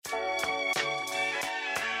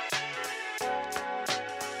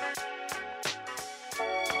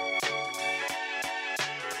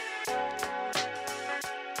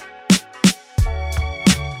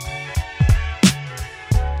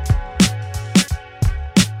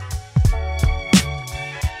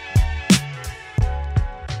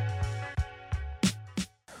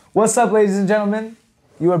What's up, ladies and gentlemen?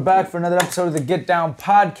 You are back for another episode of the Get Down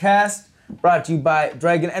Podcast, brought to you by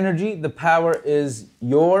Dragon Energy. The power is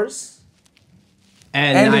yours.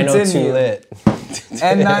 And 902 lit.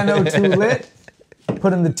 And 902 lit.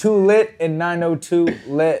 Putting the 2 lit in 902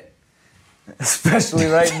 lit. Especially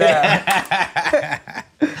right now.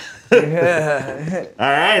 Yeah.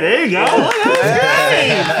 All right, there you go. That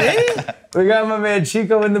was great. We got my man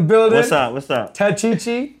Chico in the building. What's up?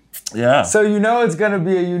 Tachichi. Yeah. So you know it's gonna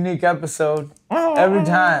be a unique episode every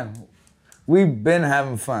time. We've been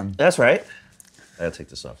having fun. That's right. I gotta take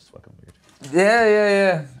this off. It's fucking weird.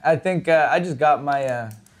 Yeah. I think I just got my.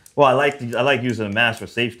 Well, I like using a mask for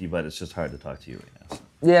safety, but it's just hard to talk to you right now. So.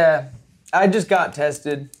 Yeah, I just got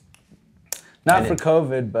tested. Not for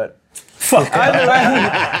COVID, but. Fuck.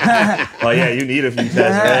 Oh yeah, you need a few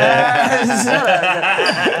tests.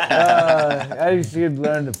 I should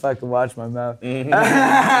learn to fucking watch my mouth. Mm-hmm.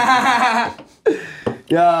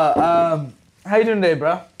 How you doing today,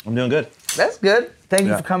 bro? I'm doing good. That's good. Thank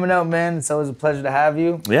you for coming out, man. It's always a pleasure to have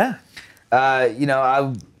you. Yeah.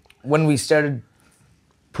 When we started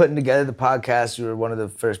putting together the podcast, you were one of the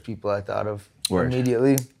first people I thought of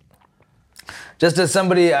immediately. Just as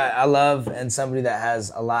somebody I love and somebody that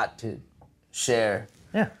has a lot to share.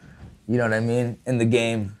 Yeah. You know what I mean? In the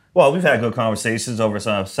game. Well, we've had good conversations over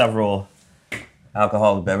several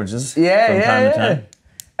alcoholic beverages from time to time.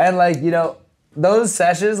 And those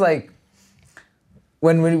sessions,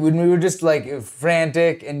 when we were just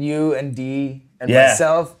frantic, and you and D and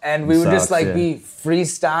myself, and we would just be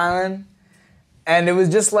freestyling, and it was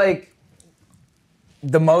just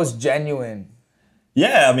the most genuine.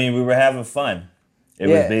 Yeah, I mean, we were having fun. It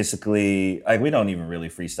was basically, we don't even really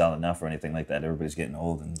freestyle enough or anything like that. Everybody's getting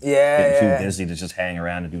old and getting too busy to just hang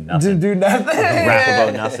around and do nothing. Do nothing. Rap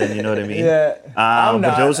about nothing, you know what I mean? Yeah. I'm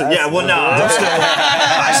not. I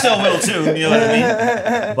still will too, you know what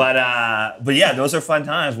I mean? But yeah, those are fun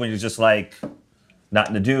times when you're just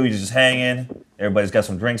nothing to do, you're just hanging, everybody's got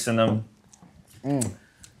some drinks in them,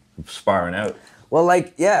 sparring out. Well,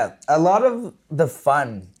 a lot of the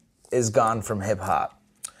fun is gone from hip hop.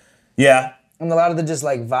 Yeah. And a lot of the just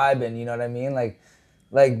vibing, you know what I mean? Like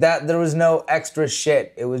that, there was no extra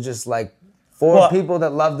shit. It was just four people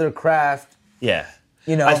that love their craft. Yeah.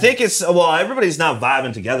 You know? I think everybody's not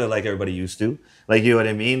vibing together like everybody used to. You know what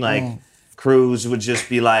I mean? Crews would just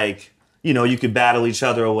be you could battle each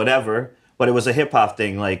other or whatever, but it was a hip hop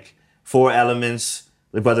thing, 4 elements,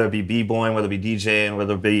 whether it be b-boying, whether it be DJing,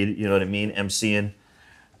 whether it be, you know what I mean, MCing.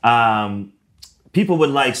 People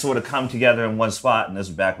would sort of come together in one spot, and this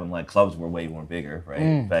was back when clubs were way more bigger,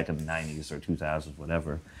 right? Back in the 90s or 2000s,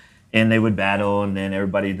 whatever. And they would battle, and then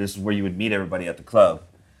this is where you would meet everybody at the club.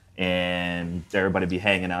 And everybody be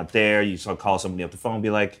hanging out there. You sort of call somebody up the phone,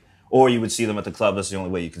 or you would see them at the club. That's the only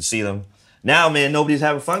way you can see them. Now, man, nobody's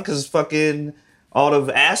having fun because fucking all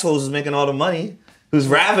the assholes is making all the money who's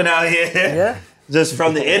rapping out here. Yeah. Just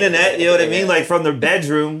from the internet, you know what I mean? From their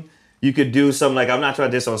bedroom. You could do some I'm not trying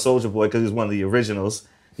to diss on Soulja Boy because he's one of the originals,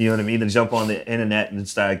 you know what I mean, and jump on the internet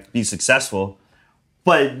and be successful.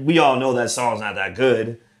 But we all know that song's not that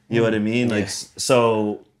good, you know what I mean?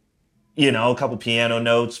 So, a couple piano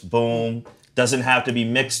notes, boom. Doesn't have to be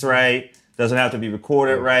mixed right, doesn't have to be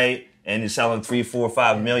recorded right, and you're selling 3, 4,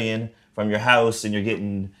 5 million from your house, and you're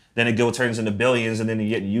getting, then it turns into billions, and then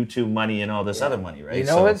you're getting YouTube money and all this other money, right? You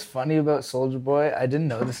know what's funny about Soulja Boy? I didn't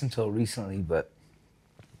know this until recently, but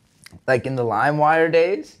in the LimeWire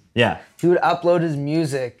days, he would upload his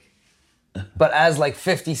music, but as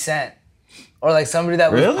 50 Cent or somebody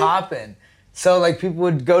that was popping. So people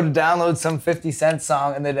would go to download some 50 Cent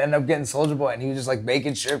song and they'd end up getting Soulja Boy, and he was just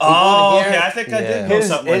making sure people would hear I think I did know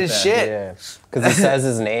something like that. His shit. Yeah, because he says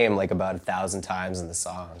his name about 1,000 times in the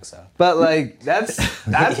song. So, but that's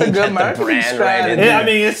a good marketing strategy. Yeah, I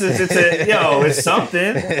mean it's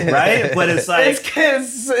something, right? But it's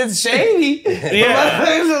it's shady. Yeah,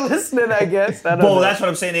 are listening, I guess. I don't know. That's what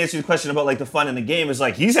I'm saying. To answer your question about the fun in the game is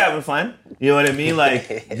he's having fun. You know what I mean?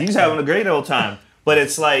 He's having a great old time. But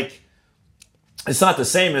it's it's not the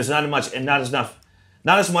same. There's not as much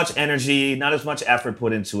energy, not as much effort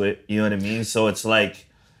put into it. You know what I mean? So it's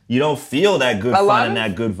you don't feel that good fun and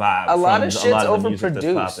that good vibe. A lot of shit's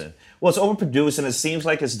overproduced. Well, it's overproduced, and it seems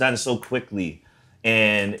like it's done so quickly,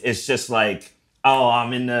 and it's just I'm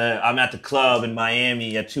at the club in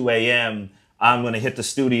Miami at 2 a.m. I'm gonna hit the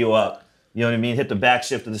studio up. You know what I mean? Hit the back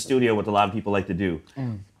shift of the studio, what a lot of people like to do.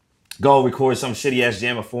 Go record some shitty ass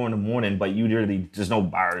jam at 4 a.m, but there's no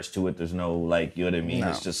bars to it. There's no you know what I mean? No.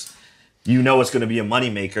 It's just, it's going to be a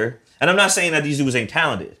moneymaker. And I'm not saying that these dudes ain't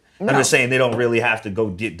talented. No. I'm just saying they don't really have to go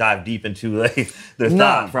dive deep into their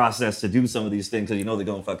thought process to do some of these things because they're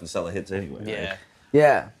going to fucking sell the hits anyway. Yeah. Right?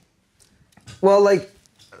 Yeah. Well, like,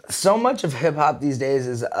 so much of hip hop these days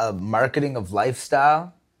is a marketing of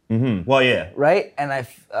lifestyle. Mm-hmm. Well, yeah. Right? And I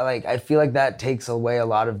feel like that takes away a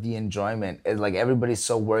lot of the enjoyment. It's like everybody's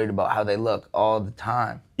so worried about how they look all the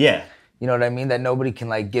time. Yeah. You know what I mean? That nobody can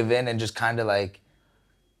like give in and just kind of like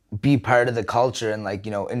be part of the culture and like,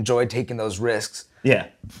 you know, enjoy taking those risks. Yeah.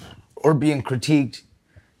 Or being critiqued.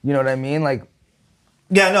 You know what I mean? Like,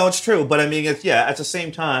 yeah, no, it's true. But I mean, at the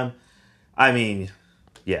same time, I mean,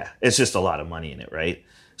 yeah, it's just a lot of money in it, right?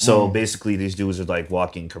 So basically these dudes are like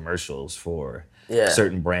walking commercials for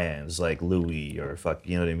certain brands like Louis or fuck,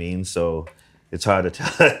 you know what I mean? So it's hard to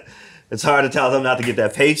tell it's hard to tell them not to get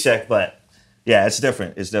that paycheck, but yeah, it's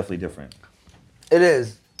different. It's definitely different. It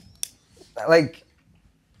is. Like,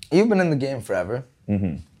 you've been in the game forever.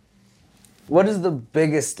 Mm-hmm. What is the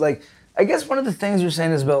biggest, like, I guess one of the things you're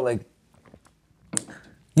saying is about, like,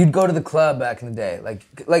 you'd go to the club back in the day. Like,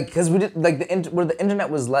 because we did, like, where the internet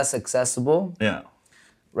was less accessible. Yeah.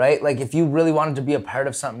 Right? Like, if you really wanted to be a part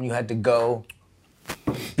of something, you had to go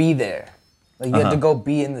be there. Like, you had to go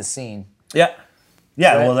be in the scene. Yeah.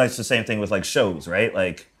 Yeah, right? well, that's the same thing with, like, shows, right?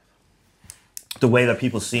 Like, the way that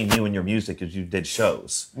people see you and your music is you did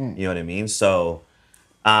shows. You know what I mean? So,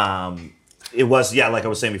 it was, like I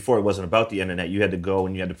was saying before, it wasn't about the internet. You had to go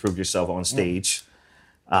and you had to prove yourself on stage.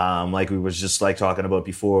 Like we was just, like, talking about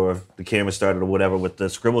before the camera started or whatever with the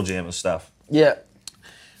Scribble Jam and stuff. Yeah.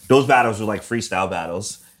 Those battles were like freestyle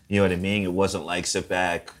battles. You know what I mean? It wasn't like sit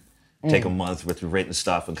back, take a month with the written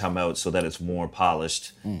stuff and come out so that it's more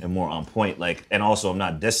polished and more on point. Like, and also I'm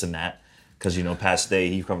not dissing that because, you know, Past Day,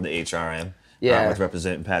 he from the HRM with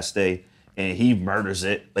representing Past Day, and he murders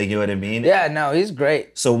it. Like, you know what I mean? Yeah, no, he's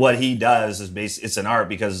great. So what he does is it's an art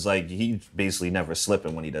because, like, he's basically never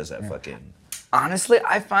slipping when he does that fucking. Honestly,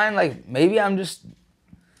 I find, like, maybe I'm just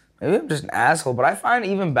an asshole, but I find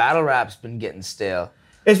even battle rap's been getting stale.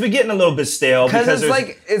 It's been getting a little bit stale because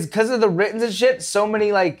it's because of the writtens and shit. So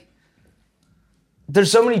many, like,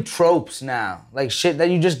 there's so many tropes now, like shit that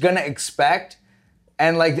you're just gonna expect,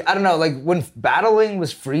 and like I don't know, like when battling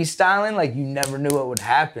was freestyling, like you never knew what would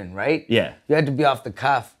happen, right? Yeah, you had to be off the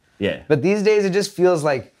cuff. Yeah, but these days it just feels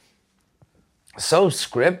like so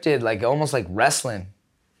scripted, like almost like wrestling.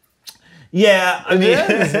 Yeah, I mean,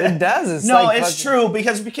 it does. It's no, like it's true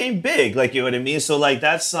because it became big, like, you know what I mean. So like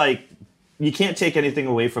that's like. You can't take anything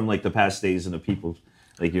away from, like, the Past Days and the people,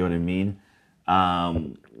 like, you know what I mean?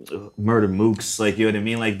 Murder Mooks, like, you know what I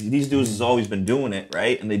mean? Like, these dudes has always been doing it,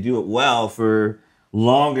 right? And they do it well for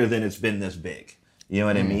longer than it's been this big. You know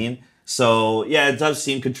what I mean? So, yeah, it does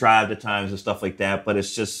seem contrived at times and stuff like that, but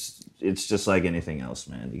it's just like anything else,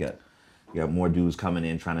 man. You got more dudes coming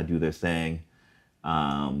in trying to do their thing,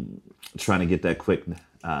 trying to get that quick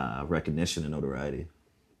recognition and notoriety.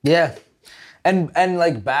 Yeah. And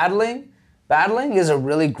like battling is a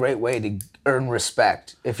really great way to earn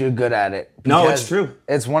respect if you're good at it. No, it's true.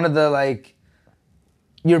 It's one of the, like,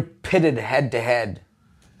 you're pitted head to head.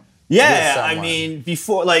 Yeah, I mean,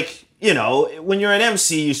 before, like, you know, when you're an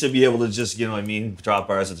MC, you should be able to just, you know what I mean, drop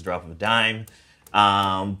bars at the drop of a dime.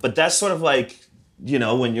 But that's sort of like, you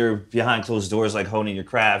know, when you're behind closed doors, like honing your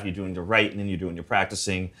craft, you're doing your writing and you're doing your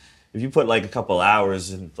practicing. If you put like a couple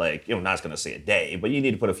hours in, like, you know, not going to say a day, but you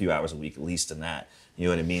need to put a few hours a week at least in that. You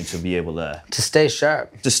know what I mean? To be able to stay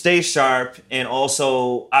sharp. To stay sharp. And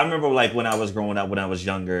also, I remember, like, when I was growing up, when I was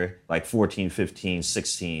younger, like 14, 15,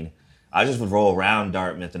 16, I just would roll around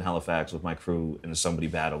Dartmouth and Halifax with my crew and somebody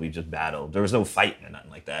battle. We just battled. There was no fighting or nothing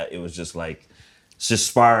like that. It was just like, it's just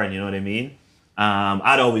sparring, you know what I mean?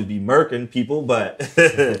 I'd always be murking people, but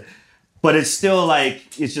but it's still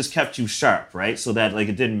like, it's just kept you sharp, right? So that, like,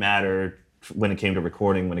 it didn't matter when it came to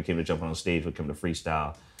recording, when it came to jumping on stage, when it came to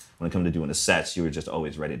freestyle. When it comes to doing the sets, you were just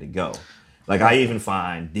always ready to go. Like, I even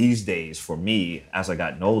find these days, for me, as I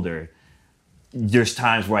gotten older, there's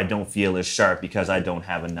times where I don't feel as sharp because I don't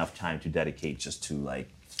have enough time to dedicate just to, like,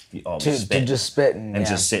 to just spitting and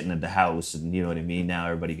just sitting at the house, and you know what I mean. Now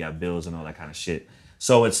everybody got bills and all that kind of shit.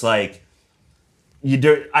 So it's like,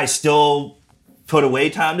 I still put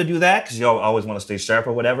away time to do that because you always want to stay sharp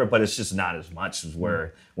or whatever. But it's just not as much as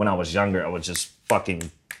where when I was younger, I was just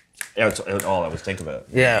fucking. That's all I was thinking about.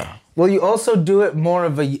 Yeah. Well, you also do it more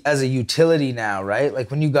of as a utility now, right? Like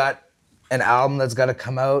when you got an album that's got to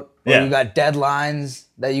come out, or you got deadlines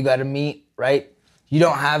that you got to meet, right? You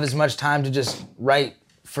don't have as much time to just write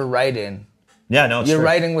for writing. Yeah, no, it's You're true.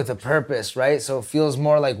 writing with a purpose, right? So it feels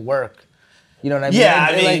more like work. You know what I mean? Yeah,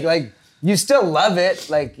 and, I mean, like you still love it,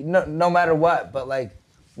 like no matter what. But like,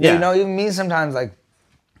 you know, even me sometimes, like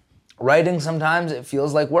writing sometimes it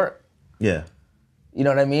feels like work. Yeah. You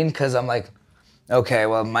know what I mean? Because I'm like, okay,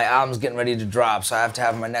 well, my album's getting ready to drop, so I have to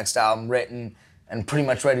have my next album written and pretty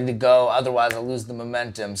much ready to go. Otherwise, I'll lose the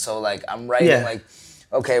momentum. So like I'm writing like,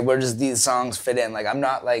 okay, where does these songs fit in? Like I'm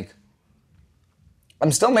not like,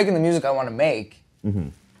 I'm still making the music I want to make,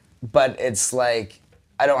 but it's like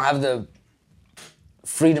I don't have the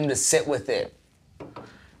freedom to sit with it.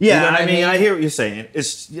 Yeah, you know I mean, I hear what you're saying.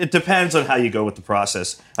 It depends on how you go with the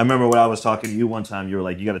process. I remember when I was talking to you one time, you were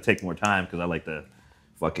like, you got to take more time because I like to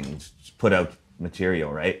fucking put out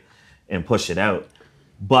material, right? And push it out.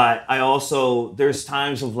 But I also, there's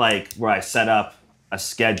times of like where I set up a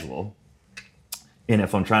schedule, and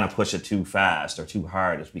if I'm trying to push it too fast or too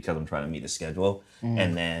hard, it's because I'm trying to meet a schedule.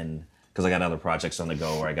 And then, because I got other projects on the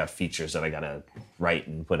go where I got features that I got to write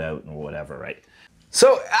and put out and whatever, right?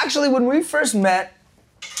 So actually, when we first met,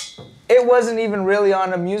 it wasn't even really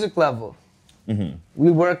on a music level.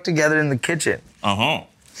 We worked together in the kitchen.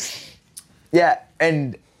 Yeah,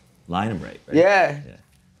 and... Line and right? Yeah.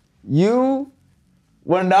 You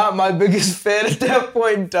were not my biggest fan at that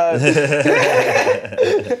point in time.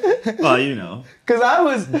 Well, you know. Because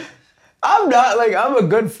I'm not, like, I'm a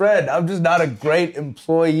good friend. I'm just not a great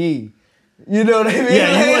employee. You know what I mean?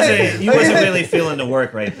 Yeah, you wasn't really feeling the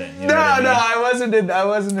work right then. You know what I mean? No, I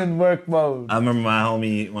wasn't in work mode. I remember my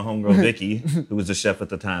homegirl Vicky, who was the chef at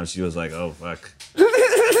the time. She was like, "Oh fuck,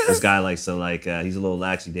 this guy likes to like he's a little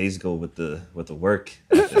laxy days ago with the work."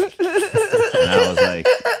 And I was like,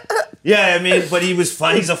 "Yeah, I mean, but he was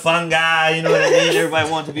fun. He's a fun guy. You know what I mean? Everybody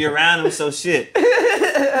wanted to be around him. So shit.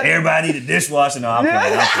 Everybody needed dishwasher. No, I'm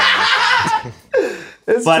playing.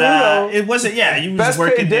 It's but true, it wasn't. Yeah, you was best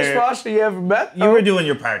working paid there. Dishwasher you ever met? You were doing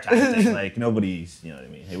your part-time thing. Like nobody's, you know what I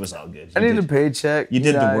mean? It was all good. I need a paycheck. You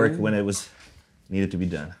did the work when it was needed to be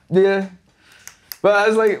done. Yeah. But I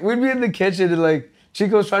was like, we'd be in the kitchen and like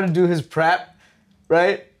Chico's trying to do his prep,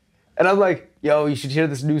 right? And I'm like, yo, you should hear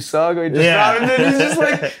this new song. Or he just dropped it.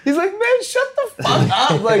 And he's like, man, shut the fuck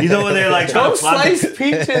up. Like, he's over there like, don't slice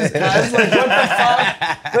peaches, guys. Like, what the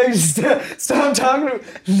fuck? Like, stop talking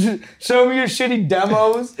to me. Show me your shitty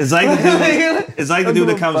demos. It's like the dude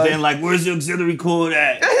that comes in like, where's the auxiliary cord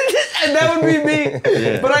at? And that would be me.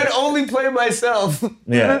 Yeah. But I'd only play myself.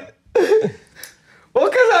 Yeah. Well,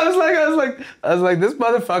 because I was like, this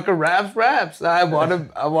motherfucker raps. I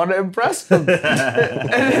want to impress him,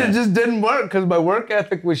 and it just didn't work because my work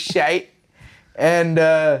ethic was shite, and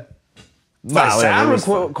my sound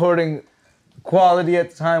recording quality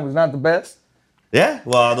at the time was not the best. Yeah,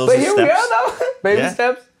 well, those. But are here steps. we are, though. Baby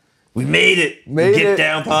steps. We made it. Get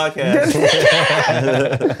Down podcast.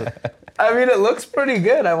 I mean, it looks pretty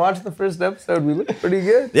good. I watched the first episode. We look pretty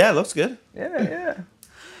good. Yeah, it looks good. Yeah.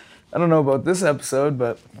 I don't know about this episode,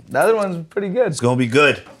 but the other one's pretty good. It's gonna be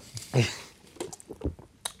good.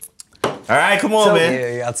 All right, come on,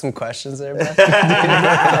 man. You got some questions there, man?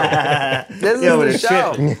 This is the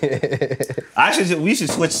show. Actually, we should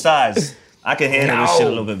switch sides. I can handle this shit a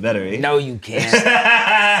little bit better. Eh? No, you can't.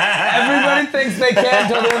 Everybody thinks they can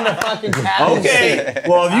until they're in the fucking cabin. Okay.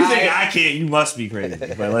 Well, if you think I can't, you must be crazy.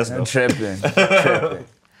 But let's go. I'm tripping.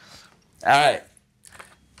 All right.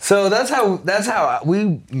 So that's how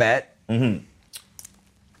we met. Mm-hmm.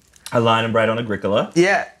 I line and bright on Agricola.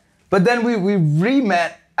 Yeah. But then we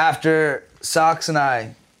re-met after Socks and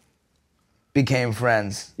I became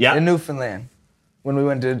friends. Yeah. In Newfoundland. When we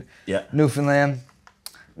went to Newfoundland.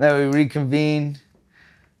 Then we reconvened.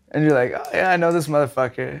 And you're like, oh yeah, I know this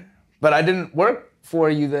motherfucker. But I didn't work for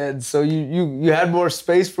you then, so you had more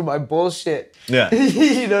space for my bullshit. Yeah.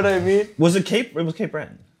 You know what I mean? It was Cape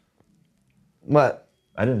Breton. What?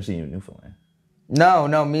 I didn't see you in Newfoundland.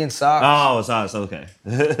 No, me and Socks. Oh, it's Socks, okay.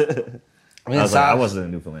 I wasn't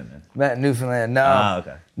in Newfoundland then. Met in Newfoundland, no. Ah,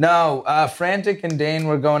 okay. No, Frantic and Dane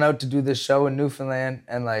were going out to do this show in Newfoundland,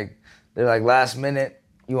 and like they're like, last minute,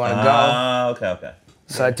 you want to go? Okay.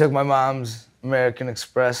 So I took my mom's American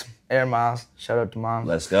Express Air Miles. Shout out to Mom.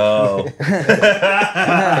 Let's go.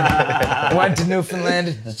 Went to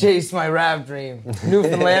Newfoundland to chase my rap dream.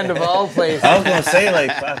 Newfoundland of all places. I was gonna say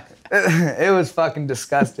like, fuck. It was fucking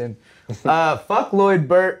disgusting. Fuck Lloyd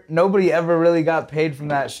Burt. Nobody ever really got paid from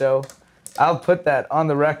that show. I'll put that on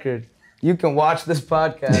the record. You can watch this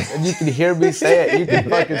podcast and you can hear me say it. You can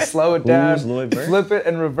fucking slow it down, Who's Lloyd Burt? flip it,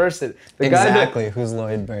 and reverse it. Who's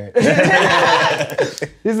Lloyd Burt?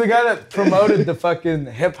 He's the guy that promoted the fucking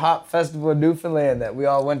hip hop festival in Newfoundland that we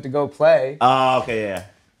all went to go play. Oh, okay, yeah.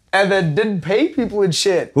 And then didn't pay people and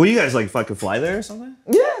shit. Who you guys like fucking fly there or something?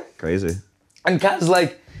 Yeah. Crazy. And cause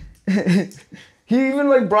like, he even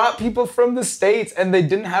like brought people from the States and they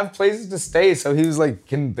didn't have places to stay. So he was like,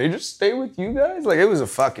 can they just stay with you guys? Like, it was a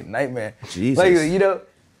fucking nightmare. Jesus. Like, you know,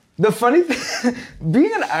 the funny thing,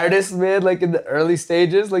 being an artist, man, like in the early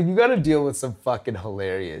stages, like you gotta deal with some fucking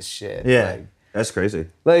hilarious shit. Yeah. Like, That's crazy.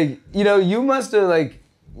 Like, you know, you must have like,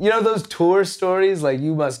 you know, those tour stories. Like,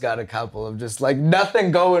 you must got a couple of just like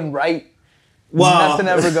nothing going right. Well, nothing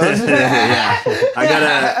ever goes. Yeah,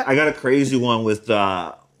 I got a crazy one with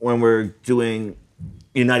when we're doing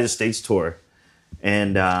United States tour,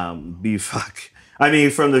 and I mean,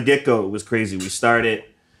 from the get go, it was crazy. We started.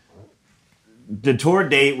 The tour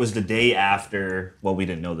date was the day after. Well, we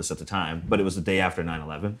didn't know this at the time, but it was the day after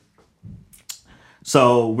 9/11.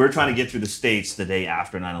 So we're trying to get through the States the day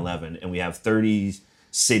after 9/11, and we have 30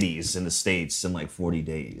 cities in the States in like 40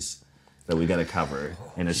 days that we got to cover,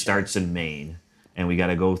 and it starts in Maine. And we got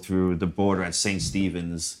to go through the border at St.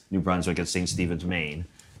 Stephen's, New Brunswick at St. Stephen's, Maine,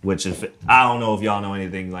 which is, I don't know if y'all know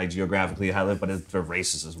anything like geographically how it, but it's a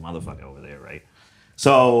racist as motherfucker over there, right?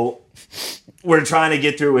 So we're trying to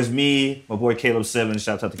get through as me, my boy Caleb Simmons,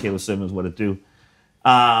 shouts out to Caleb Simmons, what it do.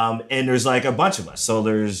 And there's like a bunch of us. So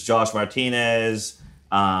there's Josh Martinez,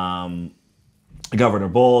 Governor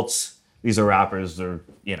Bolts. These are rappers. They're,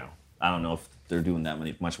 you know, I don't know if they're doing that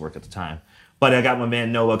much work at the time. But I got my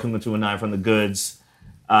man Noah coming to a 9 from the Goods.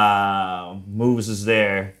 Moves is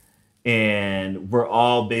there. And we're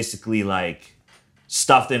all basically like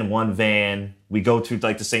stuffed in one van. We go to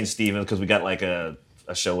like the St. Stephen's because we got like a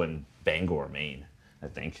show in Bangor, Maine, I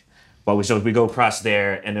think. But we go across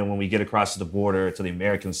there. And then when we get across the border to the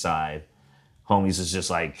American side, homies is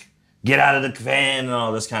just like, get out of the van and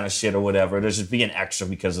all this kind of shit or whatever. They're just being extra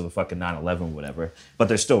because of the fucking 9/11 or whatever. But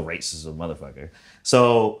they're still racist as a motherfucker.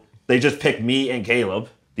 So they just pick me and Caleb,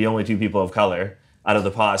 the only two people of color, out of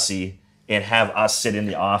the posse, and have us sit in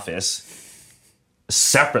the office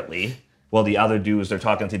separately while the other dudes, they're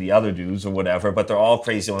talking to the other dudes or whatever, but they're all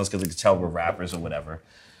crazy ones because they can tell we're rappers or whatever.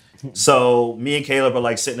 So me and Caleb are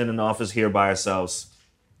like sitting in an office here by ourselves,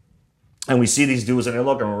 and we see these dudes and they're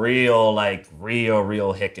looking real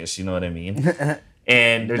hickish, you know what I mean?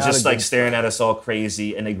 And they're just like staring at us all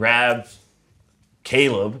crazy, and they grab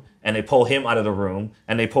Caleb and they pull him out of the room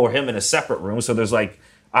and they pull him in a separate room. So there's like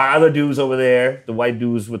our other dudes over there, the white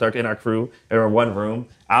dudes in our crew, they're in one room.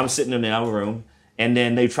 I'm sitting in the other room. And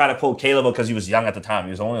then they try to pull Caleb because he was young at the time.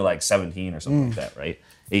 He was only like 17 or something like that, right?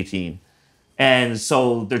 18. And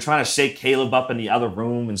so they're trying to shake Caleb up in the other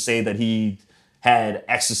room and say that he had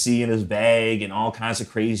ecstasy in his bag and all kinds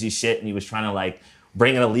of crazy shit. And he was trying to like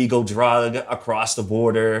bring an illegal drug across the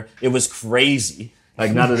border. It was crazy.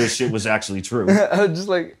 Like none of this shit was actually true. I was just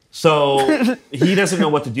like... So he doesn't know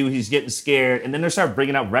what to do. He's getting scared. And then they start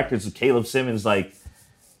bringing out records of Caleb Simmons, like,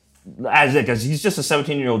 because he's just a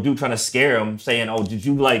 17-year-old dude trying to scare him, saying, oh, did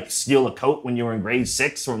you like steal a coat when you were in grade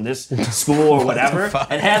 6 from this school or whatever?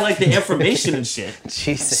 And had like the information and shit.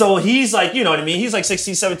 Jesus. So he's like, you know what I mean? He's like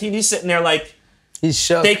 16, 17. He's sitting there like, he's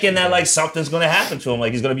shook, thinking that like something's going to happen to him.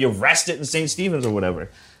 Like he's going to be arrested in St. Stephen's or whatever.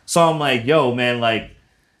 So I'm like, yo, man, like,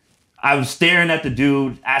 I was staring at the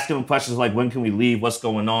dude, asking him questions like, when can we leave? What's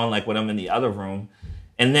going on? Like when I'm in the other room.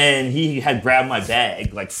 And then he had grabbed my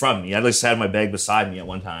bag, like from me. I just had my bag beside me at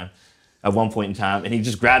one point in time. And he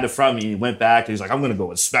just grabbed it from me. He went back and he's like, I'm going to go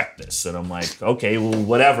inspect this. And I'm like, okay, well,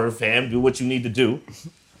 whatever, fam. Do what you need to do.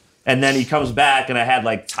 And then he comes back and I had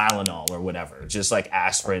like Tylenol or whatever. Just like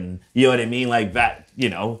aspirin. You know what I mean? Like that, you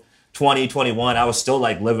know, 20, 21. I was still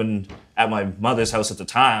like living at my mother's house at the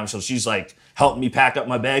time. So she's like, helping me pack up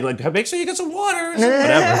my bag. Like, make sure you get some water.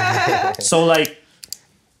 Whatever. So like,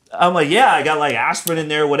 I'm like, yeah, I got like aspirin in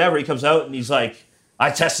there, whatever. He comes out and he's like,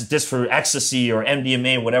 I tested this for ecstasy or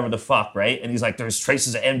MDMA, whatever the fuck, right? And he's like, there's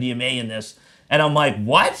traces of MDMA in this. And I'm like,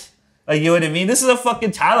 what? Like, you know what I mean? This is a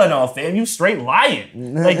fucking Tylenol, fam. You straight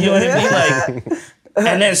lying. Like, you know what I mean? Like,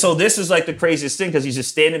 and then, so this is like the craziest thing because he's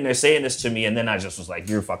just standing there saying this to me. And then I just was like,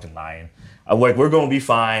 you're fucking lying. I'm like, we're going to be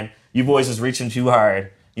fine. You boys is reaching too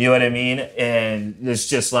hard. You know what I mean? And it's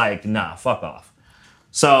just like, nah, fuck off.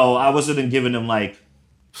 So I wasn't giving them like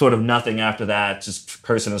sort of nothing after that, just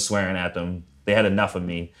cursing and swearing at them. They had enough of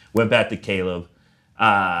me. Went back to Caleb.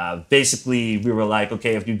 Basically, we were like,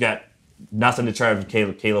 okay, if you've got nothing to charge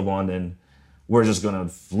Caleb on, then we're just going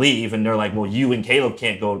to leave. And they're like, well, you and Caleb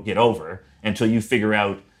can't go get over until you figure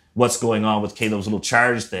out what's going on with Caleb's little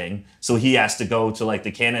charge thing. So he has to go to like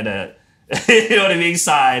the Canada, you know what I mean,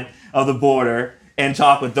 side of the border and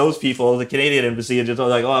talk with those people, the Canadian embassy, and just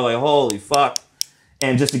like, oh, like, holy fuck.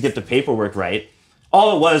 And just to get the paperwork right.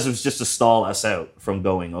 All it was just to stall us out from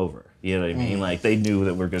going over. You know what I mean? Like, they knew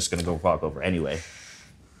that we're just going to go walk over anyway.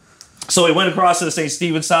 So we went across to the St.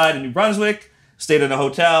 Stephen's side in New Brunswick, stayed in a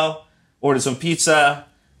hotel, ordered some pizza.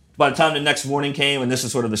 By the time the next morning came, and this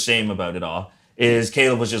is sort of the shame about it all, is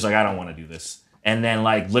Caleb was just like, I don't want to do this. and then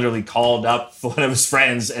like literally called up one of his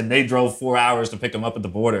friends, and they drove 4 hours to pick him up at the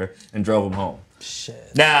border and drove him home.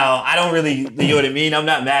 Shit. Now, I don't really, you know what I mean? I'm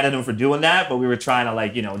not mad at him for doing that, but we were trying to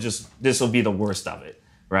like, just, this will be the worst of it,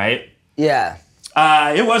 right? Yeah.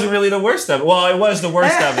 It wasn't really the worst of it. Well, it was the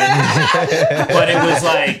worst of it, but it was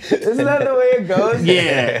like... Isn't that the way it goes?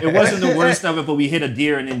 Yeah, it wasn't the worst of it, but we hit a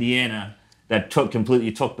deer in Indiana that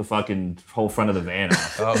completely took the fucking whole front of the van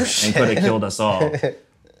off and could have killed us all.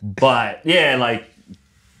 But yeah,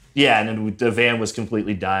 and then the van was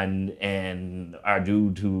completely done, and our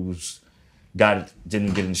dude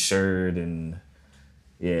didn't get insured, and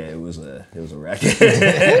yeah, it was a wreck.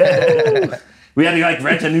 We had to like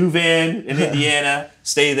rent a new van in Indiana,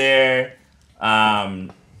 stay there. Yeah,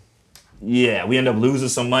 we ended up losing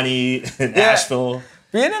some money in Asheville.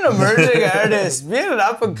 Being an emerging artist, being an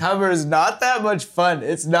up and comer is not that much fun.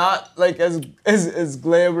 It's not like as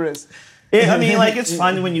glamorous. I mean, like it's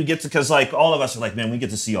fun when you get to, because like all of us are like, man, we get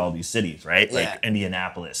to see all these cities, right? Yeah. Like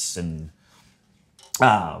Indianapolis and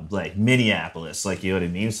like Minneapolis, like, you know what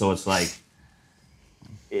I mean? So it's like,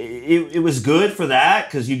 it was good for that,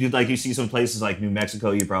 because you see some places like New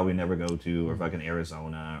Mexico you probably never go to, or fucking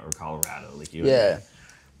Arizona or Colorado, like you. Yeah.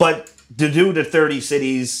 But to do the 30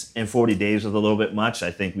 cities in 40 days was a little bit much. I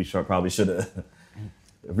think we probably should have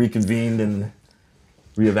reconvened and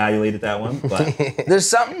reevaluated that one. But there's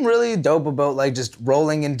something really dope about like just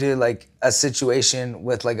rolling into like a situation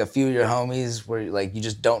with like a few of your homies where like you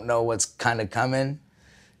just don't know what's kind of coming.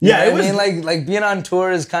 Yeah, I mean, like being on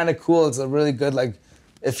tour is kind of cool. It's a really good like,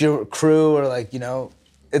 if you're a crew or like,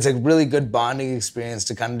 it's a really good bonding experience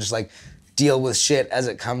to kind of just like deal with shit as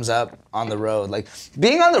it comes up on the road. Like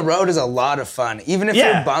being on the road is a lot of fun. Even if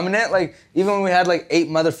you're bumming it, like even when we had like 8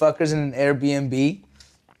 motherfuckers in an Airbnb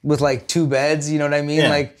with like 2 beds, you know what I mean? Yeah.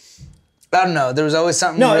 Like, I don't know. There was always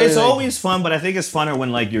something. No, really, it's always fun, but I think it's funner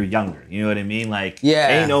when like you're younger. You know what I mean? Like,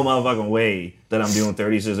 ain't no motherfucking way that I'm doing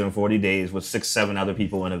 36 and 40 days with 6, 7 other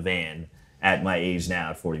people in a van at my age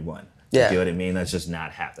now at 41. Yeah. You know what I mean? That's just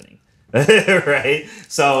not happening. Right?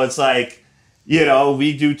 So it's like,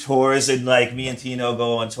 we do tours, and like me and Tino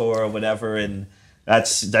go on tour or whatever, and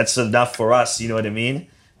that's enough for us, you know what I mean?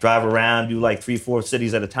 Drive around, do like 3-4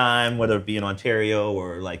 cities at a time, whether it be in Ontario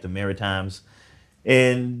or like the Maritimes.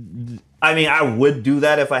 And I mean, I would do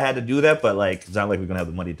that if I had to do that, but like, it's not like we're gonna have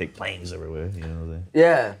the money to take planes everywhere, you know what I'm saying?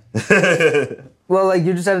 Yeah. Well, like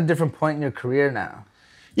you're just at a different point in your career now.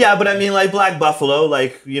 Yeah, but I mean, like Black Buffalo,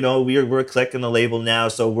 like, we're clicking the label now,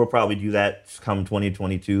 so we'll probably do that come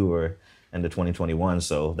 2022 or into 2021,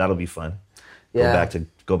 so that'll be fun. Yeah.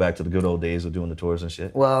 Go back to the good old days of doing the tours and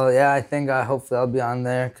shit. Well, yeah, I think hopefully I'll be on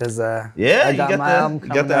there, because I got my album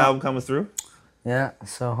coming. You got the album coming through? Yeah,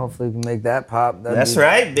 so hopefully we can make that pop. That's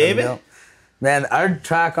right, baby. Man, our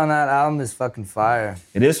track on that album is fucking fire.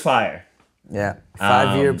 It is fire. Yeah,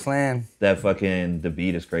 5-year plan. The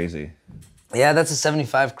beat is crazy. Yeah, that's a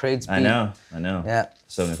 75 Crates beat. I know. Yeah.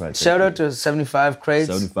 75. Shout out to 75 Crates.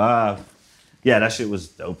 75. Yeah, that shit was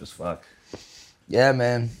dope as fuck. Yeah,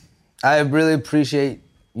 man. I really appreciate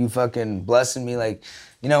you fucking blessing me. Like,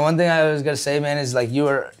 one thing I was gonna say, man, is like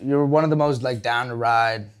you're one of the most like down to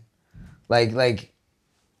ride. Like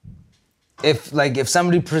if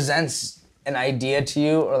somebody presents an idea to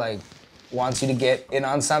you or like wants you to get in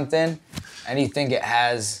on something and you think it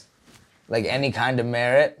has like any kind of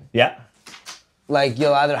merit. Yeah. Like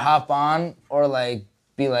you'll either hop on or like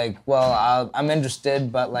be like, well, I'm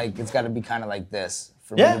interested, but like it's got to be kind of like this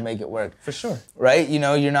for me to make it work. For sure. Right?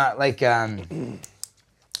 You're not like. I'm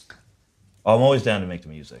always down to make the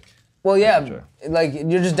music. Well, yeah, sure. Like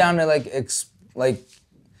you're just down to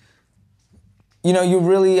you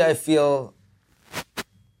really, I feel,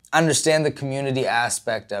 understand the community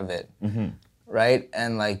aspect of it, right?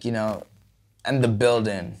 And like and the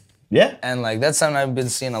building. Yeah. And like that's something I've been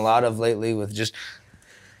seeing a lot of lately with just,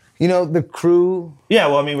 the crew. Yeah,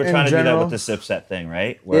 well, I mean, we're trying to do that with the Sip Set thing,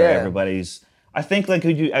 right? Where everybody's, I think like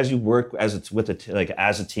as you work as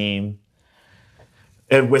a team,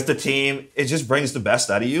 and with the team, it just brings the best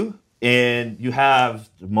out of you, and you have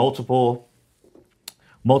multiple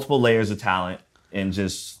layers of talent, and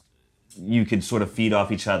just you can sort of feed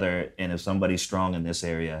off each other. And if somebody's strong in this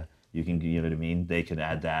area, you can, you know what I mean? They can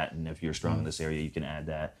add that, and if you're strong in this area, you can add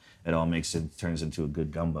that. It all turns into a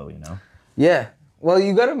good gumbo, Yeah. Well,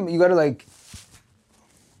 you gotta make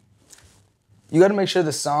sure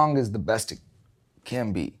the song is the best it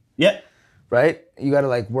can be. Yeah. Right? You gotta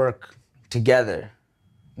like work together,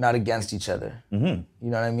 not against each other. Mm-hmm.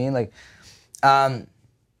 You know what I mean? Like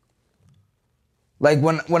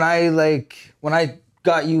when I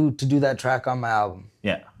got you to do that track on my album.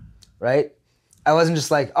 Yeah. Right? I wasn't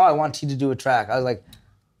just like, oh, I want you to do a track. I was like,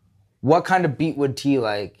 what kind of beat would T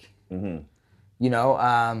like?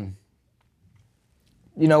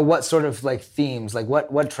 You know, what sort of like themes, like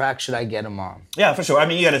what track should I get him on? Yeah, for sure. I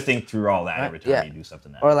mean, you got to think through all that every time you do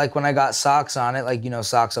something. Or like when I got Socks on it, like, you know,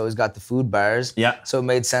 Socks always got the food bars. Yeah. So it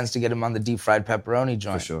made sense to get him on the deep fried pepperoni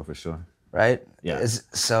joint. For sure. Right? Yeah.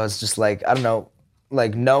 So it's just like, I don't know,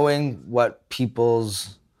 like knowing what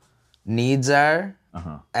people's needs are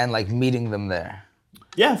and like meeting them there.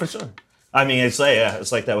 Yeah, for sure. I mean, it's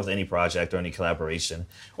like that with any project or any collaboration.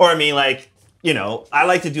 Or I mean, like, you know, I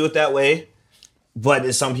like to do it that way.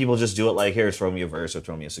 But some people just do it like, here, throw me a verse or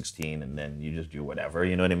throw me a 16, and then you just do whatever,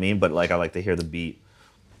 you know what I mean? But like, I like to hear the beat,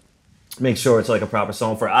 make sure it's like a proper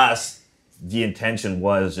song. For us, the intention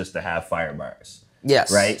was just to have fire bars.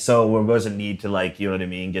 Yes. Right? So there wasn't need to, like, you know what I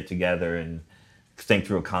mean, get together and think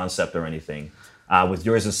through a concept or anything. With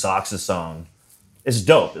Yours and Socks' song, it's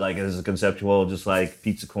dope. Like, it's a conceptual, just like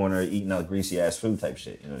pizza corner, eating out greasy ass food type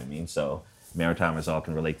shit, you know what I mean? So Maritimers all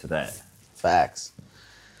can relate to that. Facts.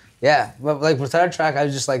 Yeah, but like with our track, I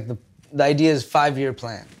was just like, the idea is 5-year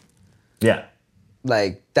plan. Yeah.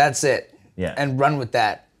 Like, that's it. Yeah. And run with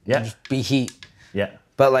that. Yeah. And just be heat. Yeah.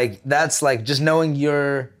 But like, that's like, just knowing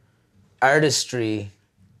your artistry,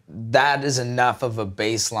 that is enough of a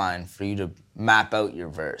baseline for you to map out your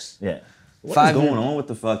verse. Yeah. What's going on with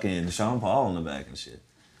the fucking Sean Paul in the back and shit?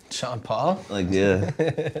 Sean Paul? Like, yeah.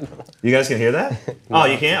 You guys can hear that? Oh,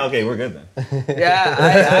 you can't? Okay, we're good then.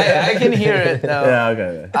 Yeah, I can hear it though. Yeah,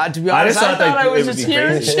 okay. To be honest, I thought I was just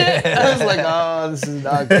hearing shit. I was like, oh, this is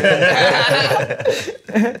not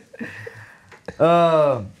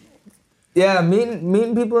good. Yeah,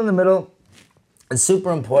 meeting people in the middle is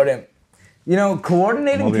super important. You know,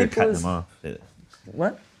 coordinating I'm over people here cutting is... them off. Yeah.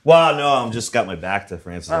 What? Well, no, I'm just got my back to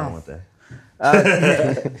Francis. I don't want that.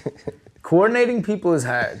 Coordinating people is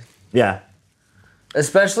hard. Yeah.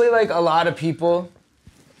 Especially like a lot of people,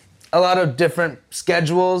 a lot of different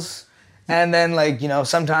schedules, and then like, you know,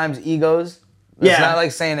 sometimes egos. It's not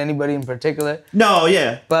like saying anybody in particular. No,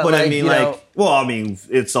 yeah. But like, I mean, like, know, well, I mean,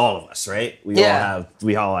 it's all of us, right? We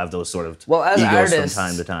all have those sort of as egos artists, from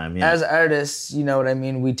time to time. Yeah. As artists, you know what I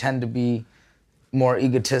mean? We tend to be more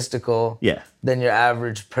egotistical than your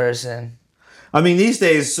average person. I mean, these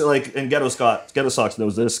days, like, and Ghetto Socks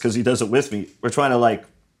knows this because he does it with me. We're trying to, like,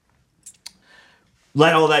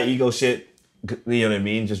 let all that ego shit, you know what I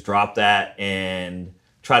mean? Just drop that and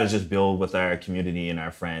try to just build with our community and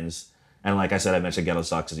our friends. And like I said, I mentioned Ghetto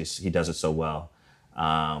Socks because he does it so well.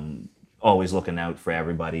 Always looking out for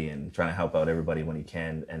everybody and trying to help out everybody when he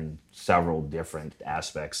can, and several different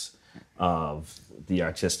aspects of the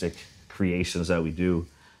artistic creations that we do.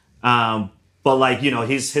 But like, you know,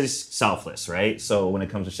 he's selfless, right? So when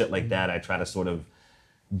it comes to shit like that, I try to sort of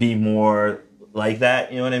be more like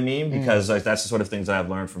that, you know what I mean? Because like that's the sort of things that I've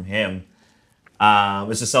learned from him.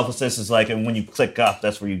 It's the selflessness is like, and when you click up,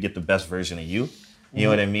 that's where you get the best version of you. You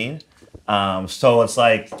know what I mean? So it's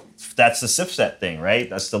like, that's the Sipset thing, right?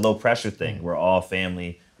 That's the low pressure thing. We're all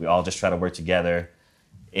family. We all just try to work together.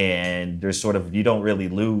 And there's sort of, you don't really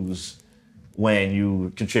lose when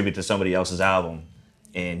you contribute to somebody else's album.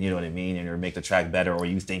 And you know what I mean? And you make the track better, or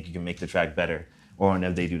you think you can make the track better, or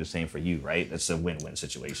if they do the same for you, right? That's a win-win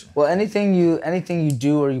situation. Well, anything you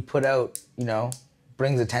do or you put out, you know,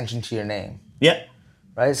 brings attention to your name. Yeah.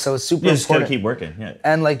 Right? So it's super important. You just gotta keep working, yeah.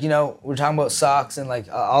 And like, you know, we're talking about Socks and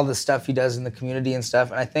like all the stuff he does in the community and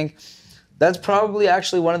stuff. And I think that's probably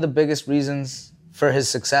actually one of the biggest reasons for his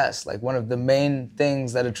success. Like one of the main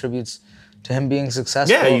things that attributes to him being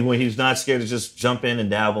successful. Yeah, when he's not scared to just jump in and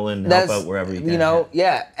dabble and help out wherever he can. You know,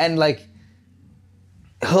 and like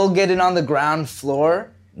he'll get in on the ground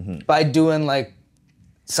floor by doing like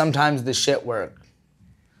sometimes the shit work.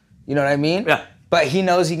 You know what I mean? Yeah. But he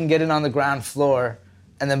knows he can get in on the ground floor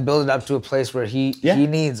and then build it up to a place where he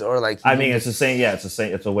needs, or like. I mean, it's the same. Yeah, it's the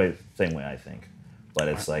same. It's the same way I think, but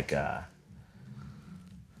it's like I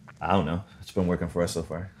don't know. It's been working for us so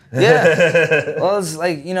far. Yeah. Well, it's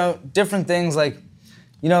like, you know, different things like,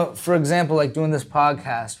 you know, for example, like doing this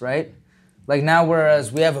podcast, right? Like now,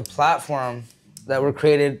 whereas we have a platform that we're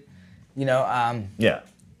created, you know,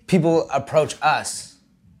 people approach us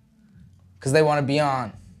because they want to be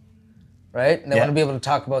on, right? And they want to be able to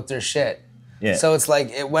talk about their shit. Yeah. So it's like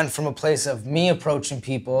it went from a place of me approaching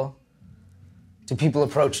people to people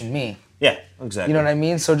approaching me. Yeah, exactly. You know what I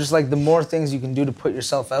mean? So just like the more things you can do to put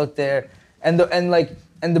yourself out there, and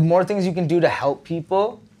the more things you can do to help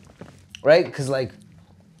people, right? Because like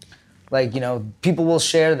you know, people will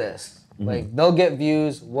share this. Like they'll get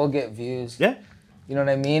views, we'll get views. Yeah. You know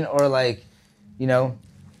what I mean? Or like, you know,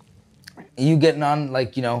 you getting on,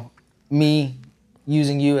 like, you know, me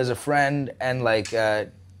using you as a friend and like,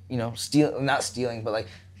 you know, not stealing, but like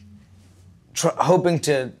hoping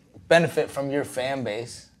to benefit from your fan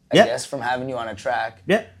base, I guess, from having you on a track.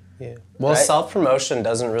 Yeah. Yeah. Well, Right? self-promotion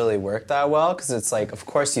doesn't really work that well because it's like, of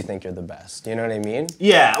course you think you're the best. You know what I mean?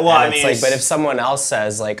 Yeah. Well, And I mean, like, but if someone else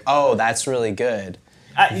says like, "Oh, that's really good,"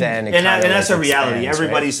 then it and kinda, that's like, a reality. expands,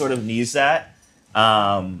 Everybody right? sort of needs that.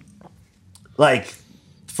 Like,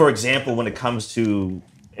 for example, when it comes to,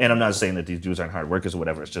 and I'm not saying that these dudes aren't hard workers or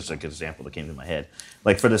whatever. It's just like an example that came to my head.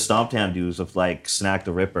 Like for the Stomptown dudes of like Snack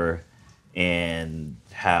the Ripper and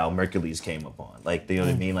how Mercules came upon. Like, you know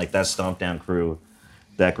what I mean? Like that Stomptown crew,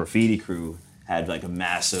 that graffiti crew had like a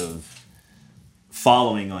massive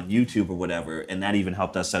following on YouTube or whatever, and that even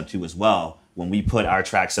helped us out too as well. When we put our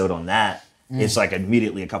tracks out on that, it's like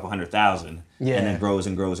immediately a couple 100,000, and then grows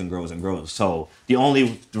and grows and grows and grows. So the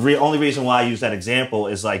only reason why I use that example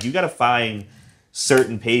is like you got to find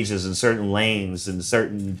certain pages and certain lanes and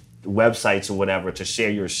certain websites or whatever to share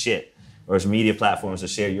your shit, or as media platforms to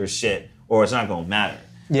share your shit, or it's not gonna matter.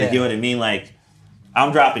 Like, you know what I mean? Like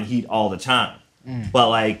I'm dropping heat all the time, but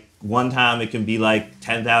like one time it can be like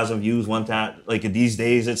 10,000 views. One time, like these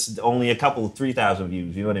days, it's only a couple 3,000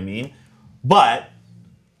 views. You know what I mean? But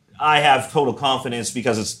I have total confidence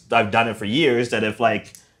because I've done it for years that if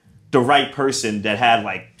like the right person that had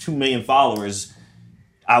like 2 million followers,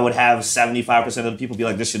 I would have 75% of the people be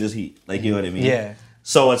like, this shit is heat. Like, you know what I mean? Yeah.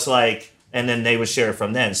 So it's like, and then they would share it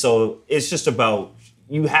from then. So it's just about,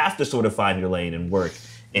 you have to sort of find your lane and work,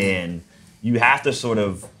 and you have to sort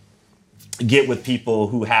of get with people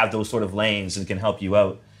who have those sort of lanes and can help you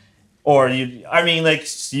out. Or you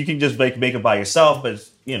can just make it by yourself, but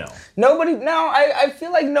you know. I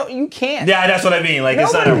feel like no, you can't. Yeah, that's what I mean. Like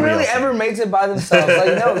it's not a Nobody real really thing. ever makes it by themselves.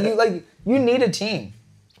 You need a team.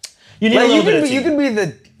 You need a little bit of team. You can be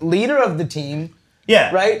the leader of the team.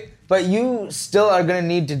 Yeah. Right? But you still are gonna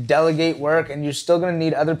need to delegate work, and you're still gonna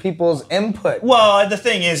need other people's input. Well, the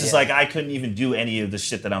thing is like I couldn't even do any of the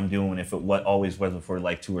shit that I'm doing if it always wasn't for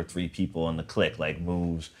like 2 or 3 people in the clique, like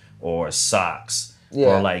Moves or Socks. Yeah.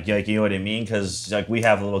 Or like you know what I mean? Because like we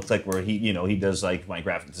have a little clique where he does like my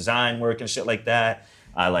graphic design work and shit like that.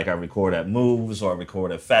 I record at Moves or I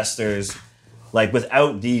record at Festers. Like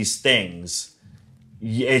without these things,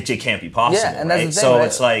 it can't be possible. Yeah, and right? that's the thing, So right?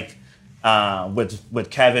 it's like with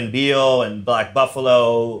Kevin Beal and Black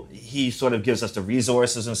Buffalo, he sort of gives us the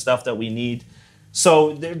resources and stuff that we need.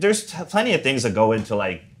 So there's plenty of things that go into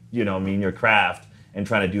like your craft and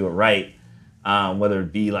trying to do it right. Whether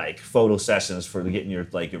it be like photo sessions for getting your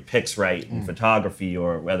pics right in photography,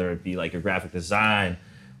 or whether it be like your graphic design,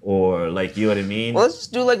 or like, you know what I mean? Well, let's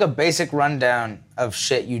just do like a basic rundown of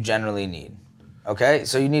shit you generally need. Okay?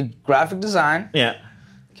 So you need graphic design. Yeah.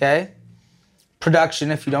 Okay?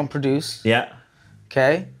 Production if you don't produce. Yeah.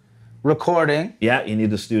 Okay? Recording. Yeah, you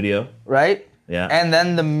need the studio. Right? Yeah. And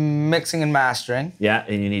then the mixing and mastering. Yeah,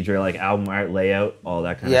 and you need your like album art, layout, all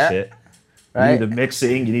that kind Yeah. of shit. Right? You need the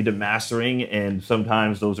mixing, you need the mastering, and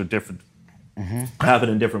sometimes those are different, happen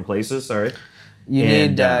in different places, sorry. You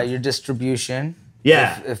And, need your distribution.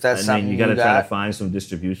 Yeah. If that's and something then you gotta try got. to find some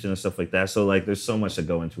distribution and stuff like that. So like there's so much to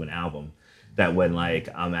go into an album that when like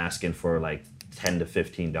I'm asking for like $10 to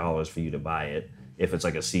 $15 for you to buy it, if it's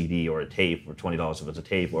like a CD or a tape, or $20 if it's a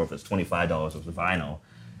tape, or if it's $25 if it's a vinyl,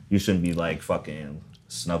 you shouldn't be like fucking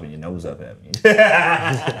snubbing your nose up at me.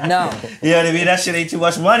 No. You know what I mean? That shit ain't too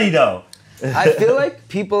much money though. I feel like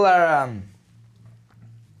people are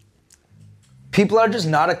just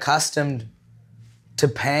not accustomed to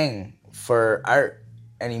paying for art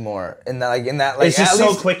anymore. It's just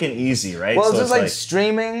so quick and easy, right? Well, So it's just like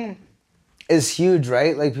streaming is huge,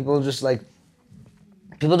 right? Like people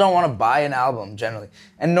don't want to buy an album generally.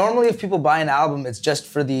 And normally if people buy an album, it's just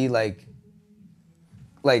for the like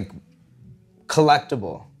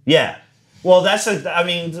collectible. Yeah. Well, at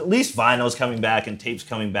least vinyl's coming back and tape's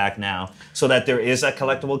coming back now, so that there is a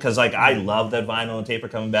collectible. Because like I love that vinyl and tape are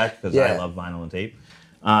coming back because I love vinyl and tape.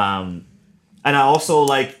 And I also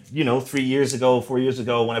 4 years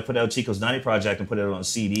ago when I put out Chico's 90 Project and put it on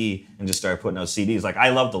CD and just started putting out CDs. Like I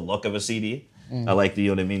love the look of a CD. I like the, you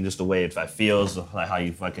know what I mean, just the way it feels, like how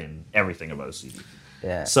you fucking everything about a CD.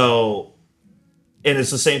 Yeah. So. And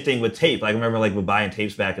it's the same thing with tape. Like, I remember with buying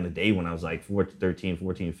tapes back in the day when I was like 13,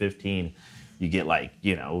 14, 15, you get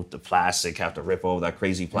the plastic, have to rip over that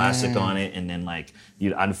crazy plastic on it, and then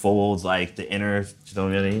you'd unfold the inner, you know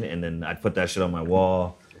what I mean? And then I'd put that shit on my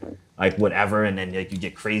wall, whatever, and then you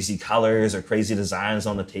get crazy colors or crazy designs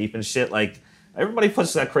on the tape and shit. Everybody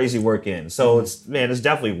puts that crazy work in. So it's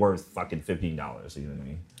definitely worth fucking $15, you know what I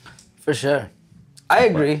mean? For sure. I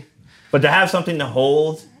agree. But to have something to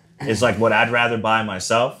hold is what I'd rather buy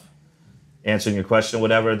myself, answering your question or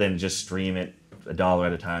whatever, than just stream it $1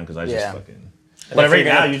 at a time, because I just fucking... But right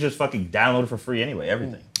now, you just fucking download it for free anyway,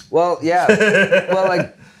 everything. Well, yeah. Well,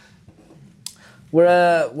 like,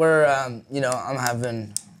 we're I'm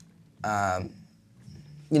having,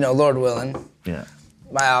 Lord willing. Yeah.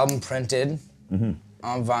 My album printed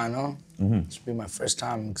on vinyl. This will be my first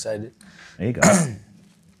time. I'm excited. There you go.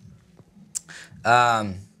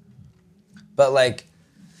 But like,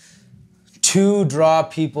 to draw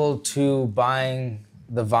people to buying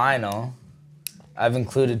the vinyl, I've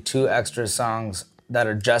included 2 extra songs that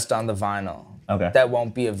are just on the vinyl. Okay. That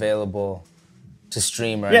won't be available to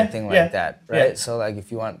stream or anything like that, right? Yeah. So like,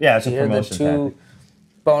 if you want to hear the 2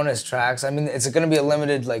 bonus tracks, I mean, it's going to be a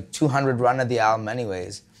limited like 200 run of the album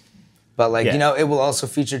anyways. But like, it will also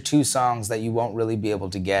feature 2 songs that you won't really be able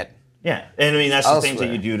to get. Yeah, and I mean, that's the things that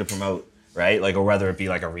you do to promote, right? Like, or whether it be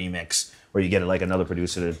like a remix, where you get like another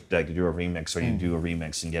producer to like do a remix, or you do a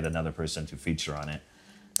remix and get another person to feature on it.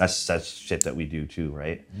 That's shit that we do too,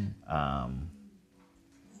 right?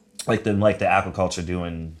 Like the Aquaculture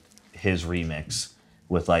doing his remix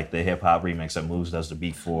with like the hip hop remix that Moves does the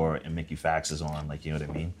beat for, and Mickey Fax is on, like, you know what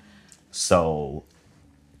I mean? So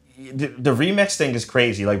the remix thing is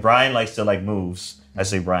crazy. Like, Brian likes to like Moves. I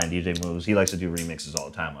say Brian, DJ Moves. He likes to do remixes all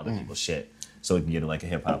the time, other people's shit, so we can get like a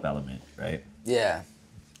hip hop element, right? Yeah.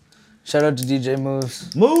 Shout out to DJ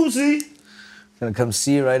Moves. Movesy. Gonna come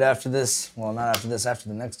see you right after this. Well, not after this, after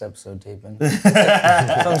the next episode taping.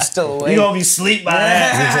 If I'm still awake. You gonna be asleep by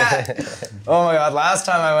that. Oh my God, last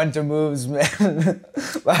time I went to Moves, man.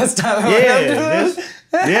 Last time I went up to Moves.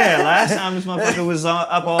 Last time this motherfucker was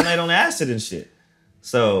up all night on acid and shit.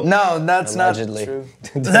 So no, that's allegedly. not true.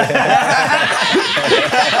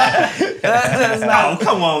 That's not. Oh,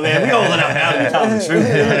 come on, man. We old enough now to be telling the truth.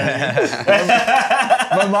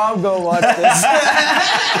 My mom go watch this.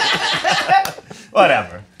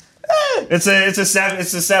 Whatever. It's a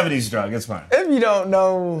 70s drug. It's fine. If you don't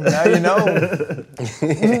know, now you know. Well,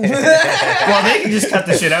 they can just cut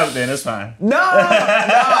the shit out then. It's fine. No,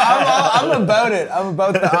 I'm about it. I'm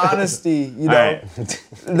about the honesty, right.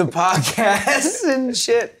 The podcast and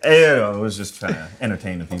shit. I was just trying to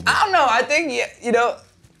entertain the people. I don't know. I think,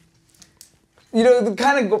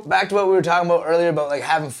 kind of go back to what we were talking about earlier about like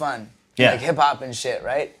having fun. Yeah. Like hip hop and shit,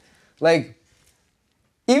 right? Like,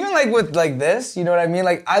 even like with like this, you know what I mean?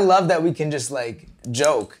 Like, I love that we can just like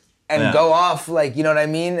joke and go off, like, you know what I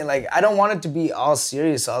mean? And like, I don't want it to be all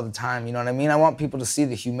serious all the time, you know what I mean? I want people to see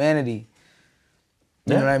the humanity.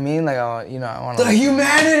 You know what I mean? Like, I want to. The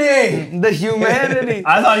humanity! The humanity!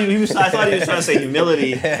 I thought he was trying to say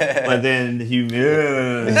humility, but then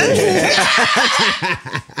humility.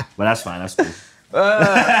 But that's fine, that's cool.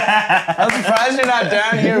 I'm surprised you're not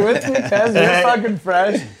down here with me, cuz you're fucking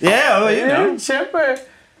fresh. Yeah, well, you're chipper.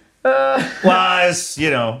 Well, it's,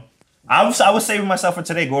 I was saving myself for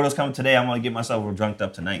today. Gordo's coming today. I'm gonna get myself drunked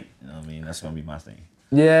up tonight. You know what I mean? That's gonna be my thing.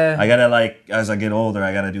 Yeah. I gotta, like, as I get older,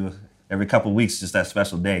 I gotta do every couple weeks just that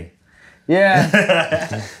special day.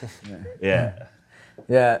 Yeah. Yeah.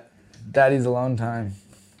 Yeah. Daddy's alone time.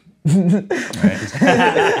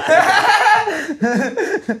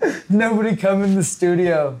 Nobody come in the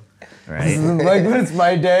studio. Right. Like, when it's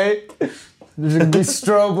my day, there's gonna be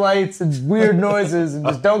strobe lights and weird noises, and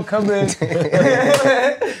just don't come in.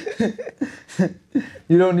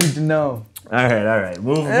 You don't need to know. All right.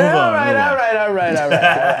 Move on. All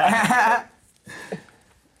right.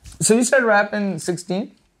 So you started rapping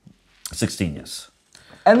 16? 16, yes.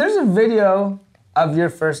 And there's a video of your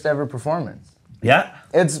first ever performance. Yeah.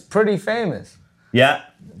 It's pretty famous. Yeah.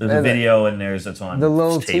 There's a video and it's on the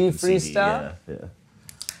Lil tape T and CD. freestyle?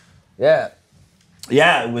 Yeah.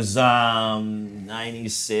 Yeah, it was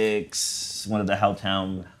 96, one of the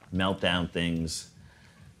Helltown Meltdown things.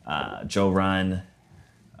 Joe Run,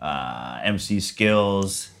 MC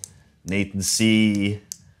Skills, Nathan C,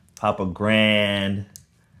 Papa Grand.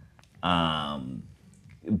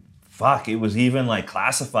 It was even like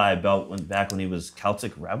Classified back when he was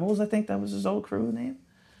Celtic Rebels, I think that was his old crew name.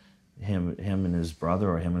 Him and his brother,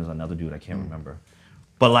 or him and another dude, I can't remember.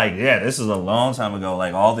 But like, yeah, this is a long time ago.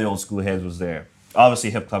 Like, all the old school heads was there. Obviously,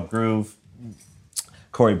 Hip Club Groove,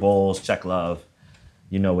 Corey Bowles, Check Love,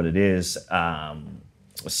 you know what it is.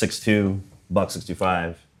 6'2",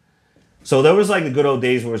 $1.65. So there was like the good old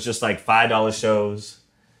days where it's just like $5 shows,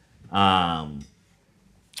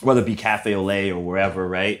 whether it be Cafe Olay or wherever,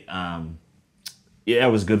 right? Yeah,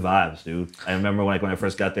 it was good vibes, dude. I remember when I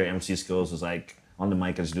first got there, MC Skills was like on the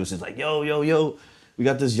mic introducing, like, yo, we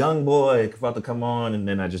got this young boy about to come on, and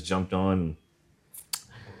then I just jumped on.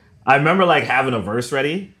 I remember like having a verse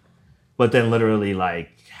ready, but then literally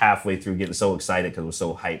like halfway through getting so excited because I was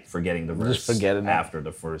so hyped, forgetting the verse after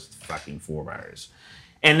the first fucking 4 bars.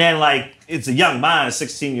 And then like it's a young mind,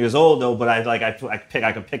 16 years old though, but I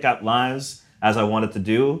could pick up lines as I wanted to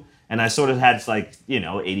do, and I sort of had like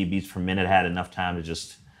 80 beats per minute, had enough time to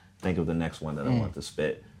just think of the next one that I want to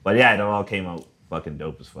spit. But yeah, it all came out fucking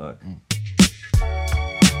dope as fuck.